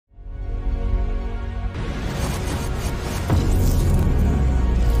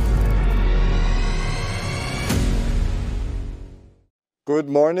Good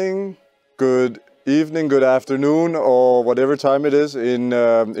morning, good evening, good afternoon, or whatever time it is in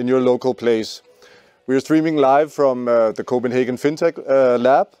your local place. We are streaming live from the Copenhagen FinTech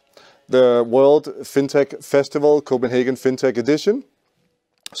Lab, the World FinTech Festival, Copenhagen FinTech Edition.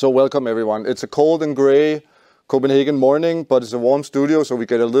 So welcome everyone. It's a cold and grey Copenhagen morning, but it's a warm studio, so we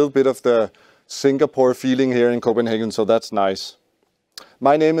get a little bit of the Singapore feeling here in Copenhagen, so that's nice.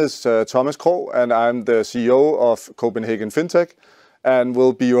 My name is Thomas Krogh, and I'm the CEO of Copenhagen FinTech, and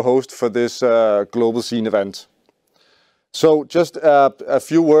will be your host for this Global Scene event. So just a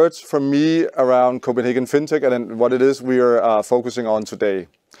few words from me around Copenhagen FinTech and what it is we are focusing on today.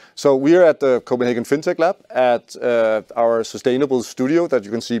 So we are at the Copenhagen FinTech Lab at our sustainable studio that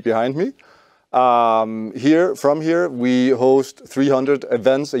you can see behind me. From here, we host 300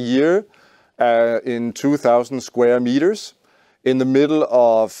 events a year in 2,000 square meters in the middle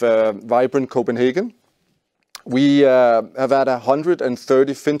of vibrant Copenhagen. We have had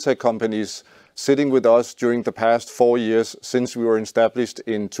 130 FinTech companies sitting with us during the past 4 years since we were established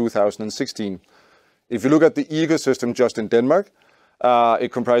in 2016. If you look at the ecosystem just in Denmark,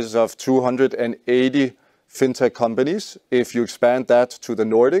 it comprises of 280 FinTech companies. If you expand that to the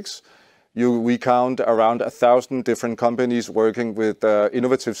Nordics, we count around 1,000 different companies working with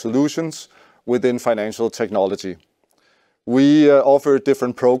innovative solutions within financial technology. We offer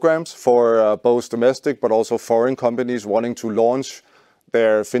different programs for both domestic but also foreign companies wanting to launch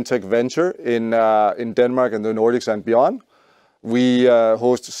their FinTech venture in Denmark and the Nordics and beyond. We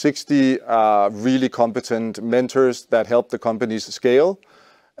host 60 really competent mentors that help the companies scale,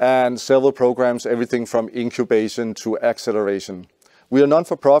 and several programs, everything from incubation to acceleration. We are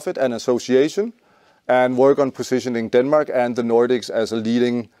non-for-profit and association and work on positioning Denmark and the Nordics as a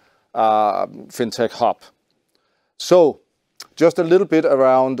leading FinTech hub. So, just a little bit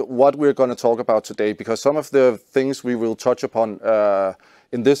around what we're going to talk about today, because some of the things we will touch upon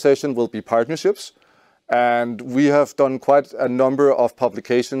in this session will be partnerships. And we have done quite a number of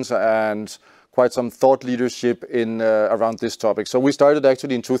publications and quite some thought leadership in around this topic. So we started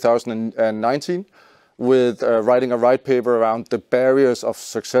actually in 2019 with writing a white paper around the barriers of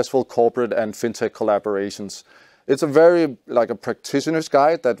successful corporate and FinTech collaborations. It's a very like a practitioner's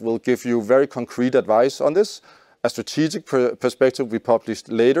guide that will give you very concrete advice on this. A strategic perspective we published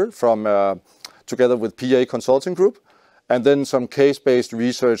later from together with PA Consulting Group, and then some case-based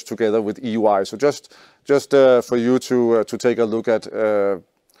research together with EY. So just for you to take a look at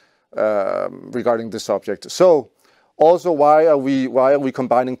regarding this subject. So also why are we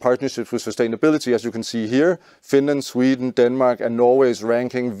combining partnerships with sustainability? As you can see here, Finland, Sweden, Denmark, and Norway is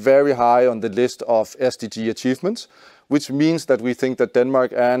ranking very high on the list of SDG achievements, which means that we think that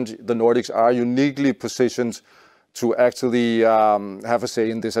Denmark and the Nordics are uniquely positioned to actually have a say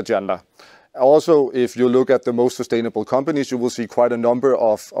in this agenda. Also, if you look at the most sustainable companies, you will see quite a number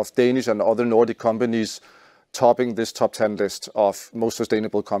of Danish and other Nordic companies topping this top 10 list of most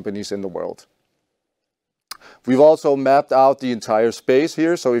sustainable companies in the world. We've also mapped out the entire space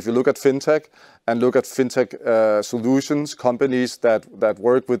here. So if you look at FinTech and look at FinTech solutions, companies that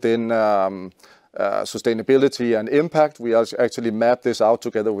work within sustainability and impact, we actually map this out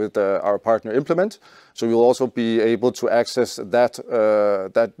together with our partner Implement. So you'll also be able to access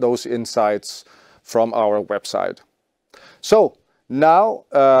those insights from our website. So now,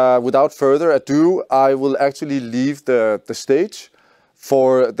 without further ado, I will actually leave the stage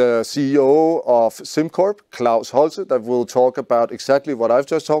for the CEO of SimCorp, Klaus Holse, that will talk about exactly what I've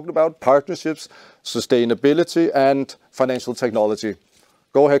just talked about: partnerships, sustainability, and financial technology.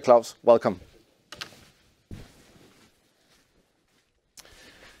 Go ahead, Klaus. Welcome.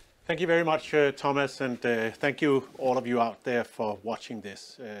 Thank you very much, Thomas, and thank you all of you out there for watching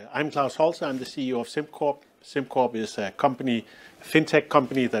this. I'm Klaus Holse. I'm the CEO of SimCorp. SimCorp is a FinTech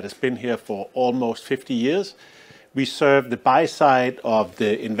company that has been here for almost 50 years. We serve the buy side of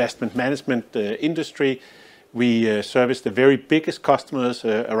the investment management industry. We service the very biggest customers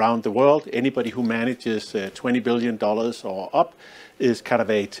around the world. Anybody who manages $20 billion or up is kind of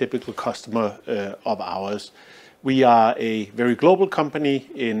a typical customer of ours. We are a very global company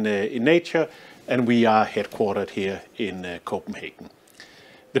in nature, and we are headquartered here in Copenhagen.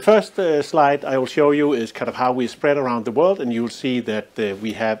 The first slide I will show you is kind of how we spread around the world, and you'll see that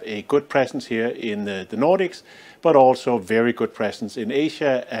we have a good presence here in the Nordics, but also very good presence in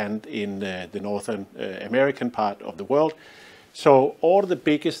Asia and in the Northern American part of the world. So all of the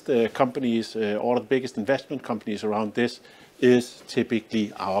biggest companies, all of the biggest investment companies around this is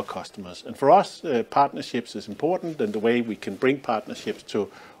typically our customers. And for us, partnerships is important, and the way we can bring partnerships to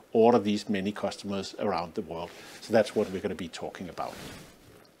all of these many customers around the world. So that's what we're going to be talking about.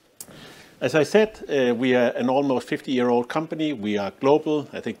 As I said, we are an almost 50-year-old company. We are global.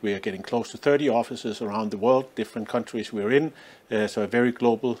 I think we are getting close to 30 offices around the world, different countries we're in. So a very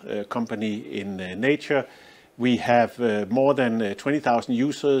global company in nature. We have more than 20,000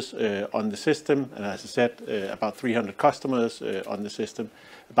 users on the system. And as I said, about 300 customers on the system,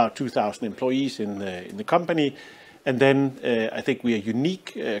 about 2,000 employees in the company. And then I think we are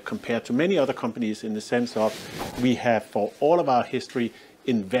unique compared to many other companies in the sense of we have, for all of our history,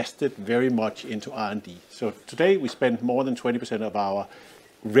 invested very much into R&D. So today we spend more than 20% of our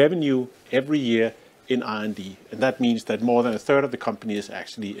revenue every year in R&D. And that means that more than a third of the company is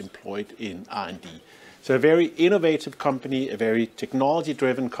actually employed in R&D. So a very innovative company, a very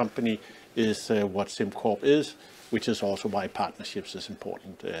technology-driven company is what SimCorp is, which is also why partnerships is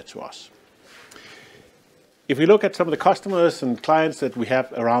important to us. If we look at some of the customers and clients that we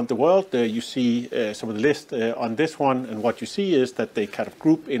have around the world, you see some of the list on this one. And what you see is that they kind of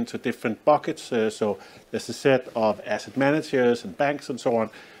group into different buckets. So there's a set of asset managers and banks and so on.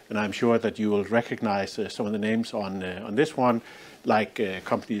 And I'm sure that you will recognize some of the names on this one, like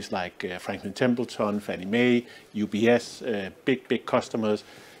companies like Franklin Templeton, Fannie Mae, UBS, big customers.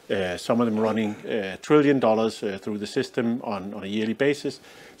 Some of them running $1 trillion through the system on a yearly basis.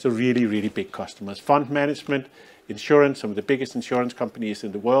 So really big customers. Fund management, insurance, some of the biggest insurance companies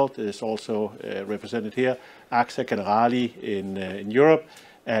in the world is also represented here. AXA Generali in Europe,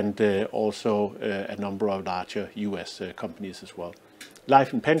 and also a number of larger US companies as well.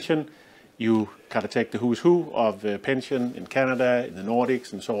 Life and pension, you kind of take the who's who of pension in Canada, in the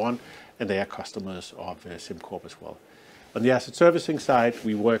Nordics, and so on, and they are customers of SimCorp as well. On the asset servicing side,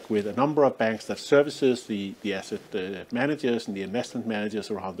 we work with a number of banks that services the asset managers and the investment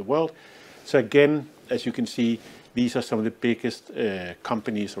managers around the world. So again, as you can see, these are some of the biggest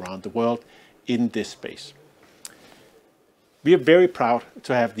companies around the world in this space. We are very proud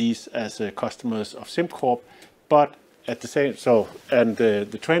to have these as customers of SimCorp, but at the same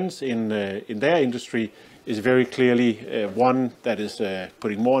the trends in their industry is very clearly one that is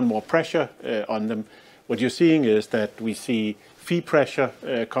putting more and more pressure on them. What you're seeing is that we see fee pressure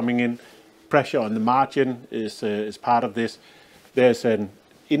coming in. Pressure on the margin is part of this. There's an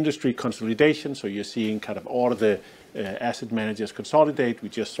industry consolidation, so you're seeing kind of all of the asset managers consolidate. We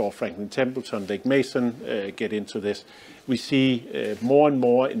just saw Franklin Templeton, Lake Mason get into this. We see more and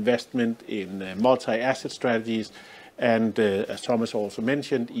more investment in multi-asset strategies. And as Thomas also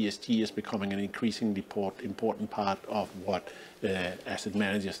mentioned, ESG is becoming an increasingly important part of what asset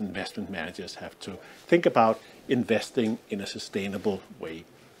managers and investment managers have to think about investing in a sustainable way.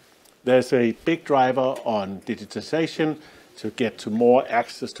 There's a big driver on digitization to get to more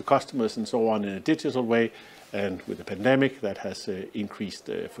access to customers and so on in a digital way. And with the pandemic, that has increased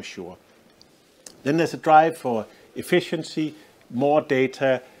for sure. Then there's a drive for efficiency, more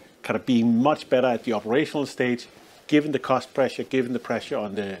data, kind of being much better at the operational stage. Given the cost pressure, given the pressure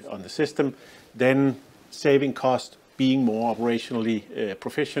on the system, then saving cost, being more operationally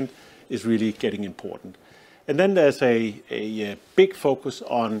proficient is really getting important. And then there's a big focus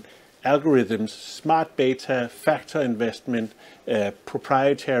on algorithms, smart beta, factor investment,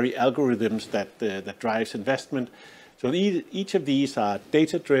 proprietary algorithms that drives investment. So each of these are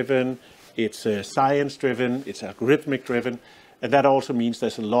data-driven, it's science-driven, it's algorithmic-driven, and that also means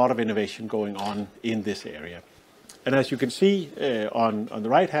there's a lot of innovation going on in this area. And as you can see on the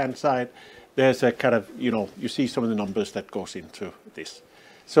right-hand side, there's a kind of, you see some of the numbers that goes into this.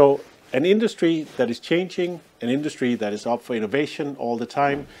 So an industry that is changing, an industry that is up for innovation all the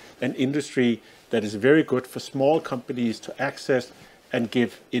time, an industry that is very good for small companies to access and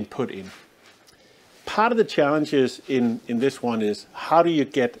give input in. Part of the challenges in this one is how do you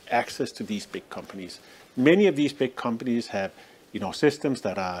get access to these big companies? Many of these big companies have systems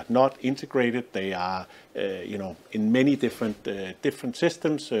that are not integrated. They are, in many different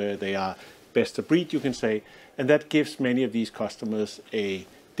systems. They are best of breed, you can say, and that gives many of these customers a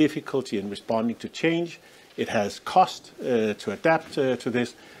difficulty in responding to change. It has cost to adapt to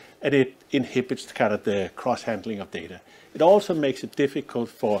this, and it inhibits kind of the cross-handling of data. It also makes it difficult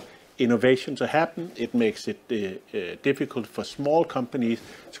for innovation to happen. It makes it difficult for small companies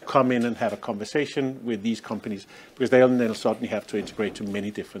to come in and have a conversation with these companies because they'll suddenly have to integrate to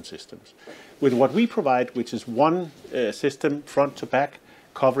many different systems. With what we provide, which is one system front to back,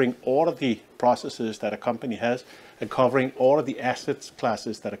 covering all of the processes that a company has and covering all of the assets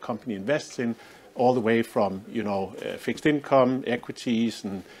classes that a company invests in, all the way from fixed income, equities,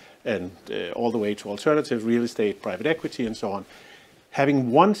 and all the way to alternative real estate, private equity, and so on.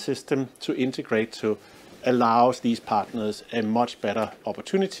 Having one system to integrate to allows these partners a much better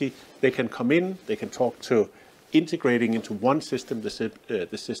opportunity. They can come in, they can talk to integrating into one system,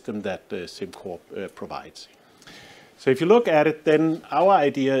 the system that SimCorp provides. So if you look at it, then our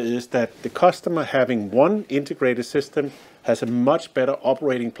idea is that the customer having one integrated system has a much better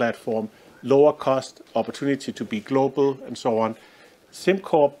operating platform, lower cost, opportunity to be global, and so on.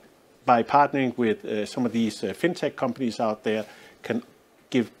 SimCorp, by partnering with some of these FinTech companies out there, can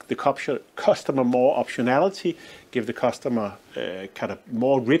give the customer more optionality, give the customer kind of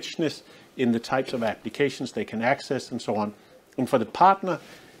more richness in the types of applications they can access, and so on. And for the partner,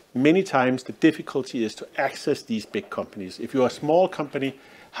 many times the difficulty is to access these big companies. If you're a small company,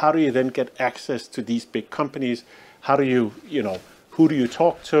 how do you then get access to these big companies? How do you, who do you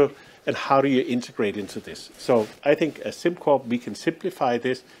talk to? And how do you integrate into this? So I think as SimCorp, we can simplify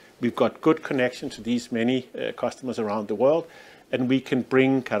this. We've got good connection to these many customers around the world, and we can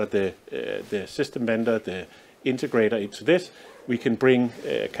bring kind of the system vendor, the integrator into this. We can bring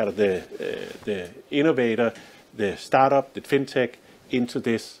kind of the innovator, the startup, the FinTech into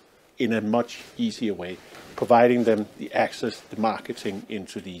this in a much easier way, providing them the access, the marketing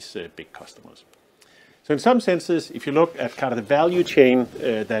into these big customers. So in some senses, if you look at kind of the value chain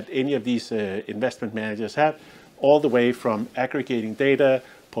that any of these investment managers have, all the way from aggregating data,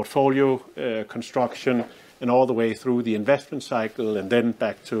 portfolio construction, and all the way through the investment cycle, and then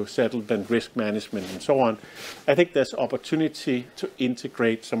back to settlement, risk management, and so on, I think there's opportunity to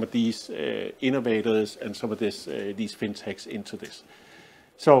integrate some of these innovators and some of these FinTechs into this.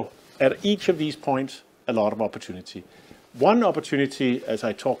 So at each of these points, a lot of opportunity. One opportunity, as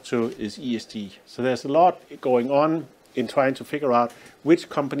I talked to, is ESG. So there's a lot going on in trying to figure out which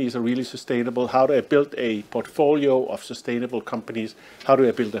companies are really sustainable. How do I build a portfolio of sustainable companies? How do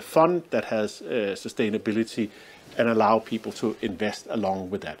I build a fund that has sustainability and allow people to invest along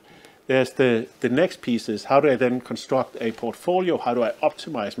with that? There's the next piece is how do I then construct a portfolio? How do I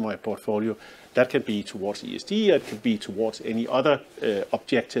optimize my portfolio? That can be towards ESG, it can be towards any other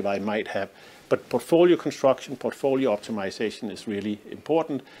objective I might have. But portfolio construction, portfolio optimization is really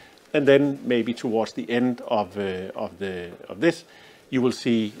important. And then maybe towards the end of this, you will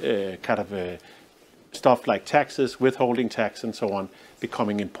see kind of stuff like taxes, withholding tax, and so on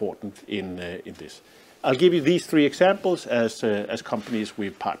becoming important in this. I'll give you these three examples as companies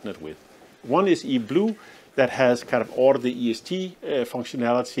we've partnered with. One is eBlue that has kind of all of the ESG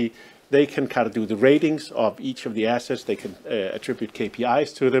functionality. They can kind of do the ratings of each of the assets. They can attribute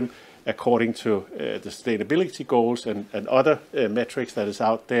KPIs to them according to the sustainability goals and other metrics that is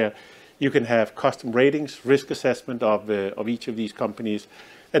out there. You can have custom ratings, risk assessment of each of these companies,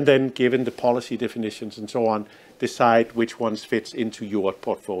 and then given the policy definitions and so on, decide which ones fits into your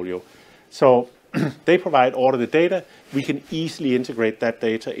portfolio. So they provide all of the data. We can easily integrate that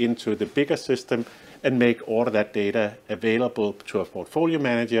data into the bigger system and make all of that data available to a portfolio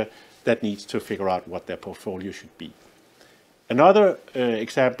manager that needs to figure out what their portfolio should be. Another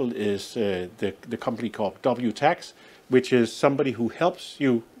example is the company called WTax, which is somebody who helps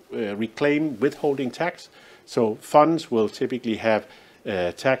you reclaim withholding tax. So funds will typically have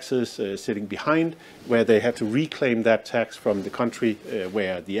taxes sitting behind where they have to reclaim that tax from the country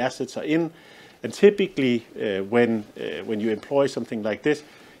where the assets are in. And typically when you employ something like this,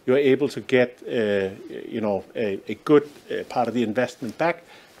 you're able to get a good part of the investment back.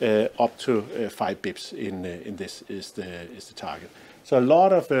 Up to 5 bips in this is the target. So a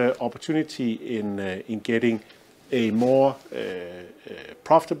lot of opportunity in getting a more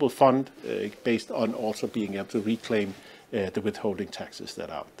profitable fund based on also being able to reclaim the withholding taxes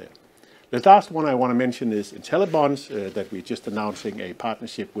that are out there. The last one I want to mention is Intellibonds that we're just announcing a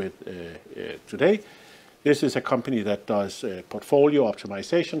partnership with today. This is a company that does portfolio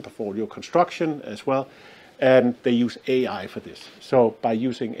optimization, portfolio construction as well. And they use AI for this. So by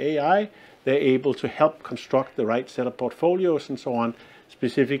using AI, they're able to help construct the right set of portfolios and so on,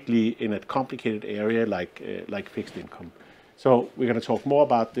 specifically in a complicated area like fixed income. So we're going to talk more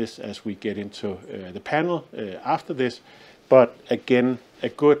about this as we get into the panel after this. But again, a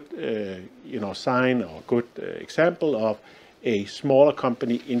good sign or good example of a smaller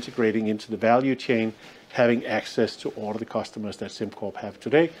company integrating into the value chain, having access to all of the customers that SimCorp have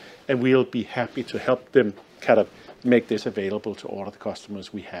today. And we'll be happy to help them kind of make this available to all of the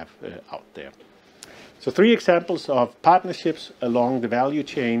customers we have out there. So 3 examples of partnerships along the value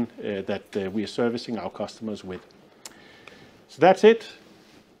chain that we are servicing our customers with. So that's it.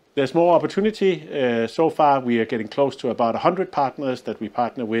 There's more opportunity. So far, we are getting close to about 100 partners that we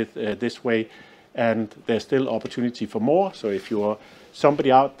partner with this way, and there's still opportunity for more. So if you're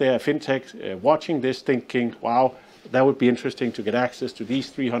somebody out there, FinTech, watching this thinking, wow, that would be interesting to get access to these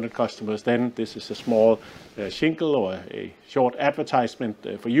 300 customers, then this is a small shingle or a short advertisement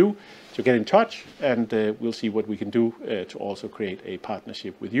for you to get in touch, and we'll see what we can do to also create a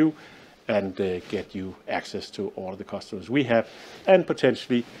partnership with you and get you access to all of the customers we have, and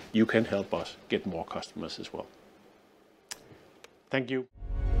potentially you can help us get more customers as well. Thank you.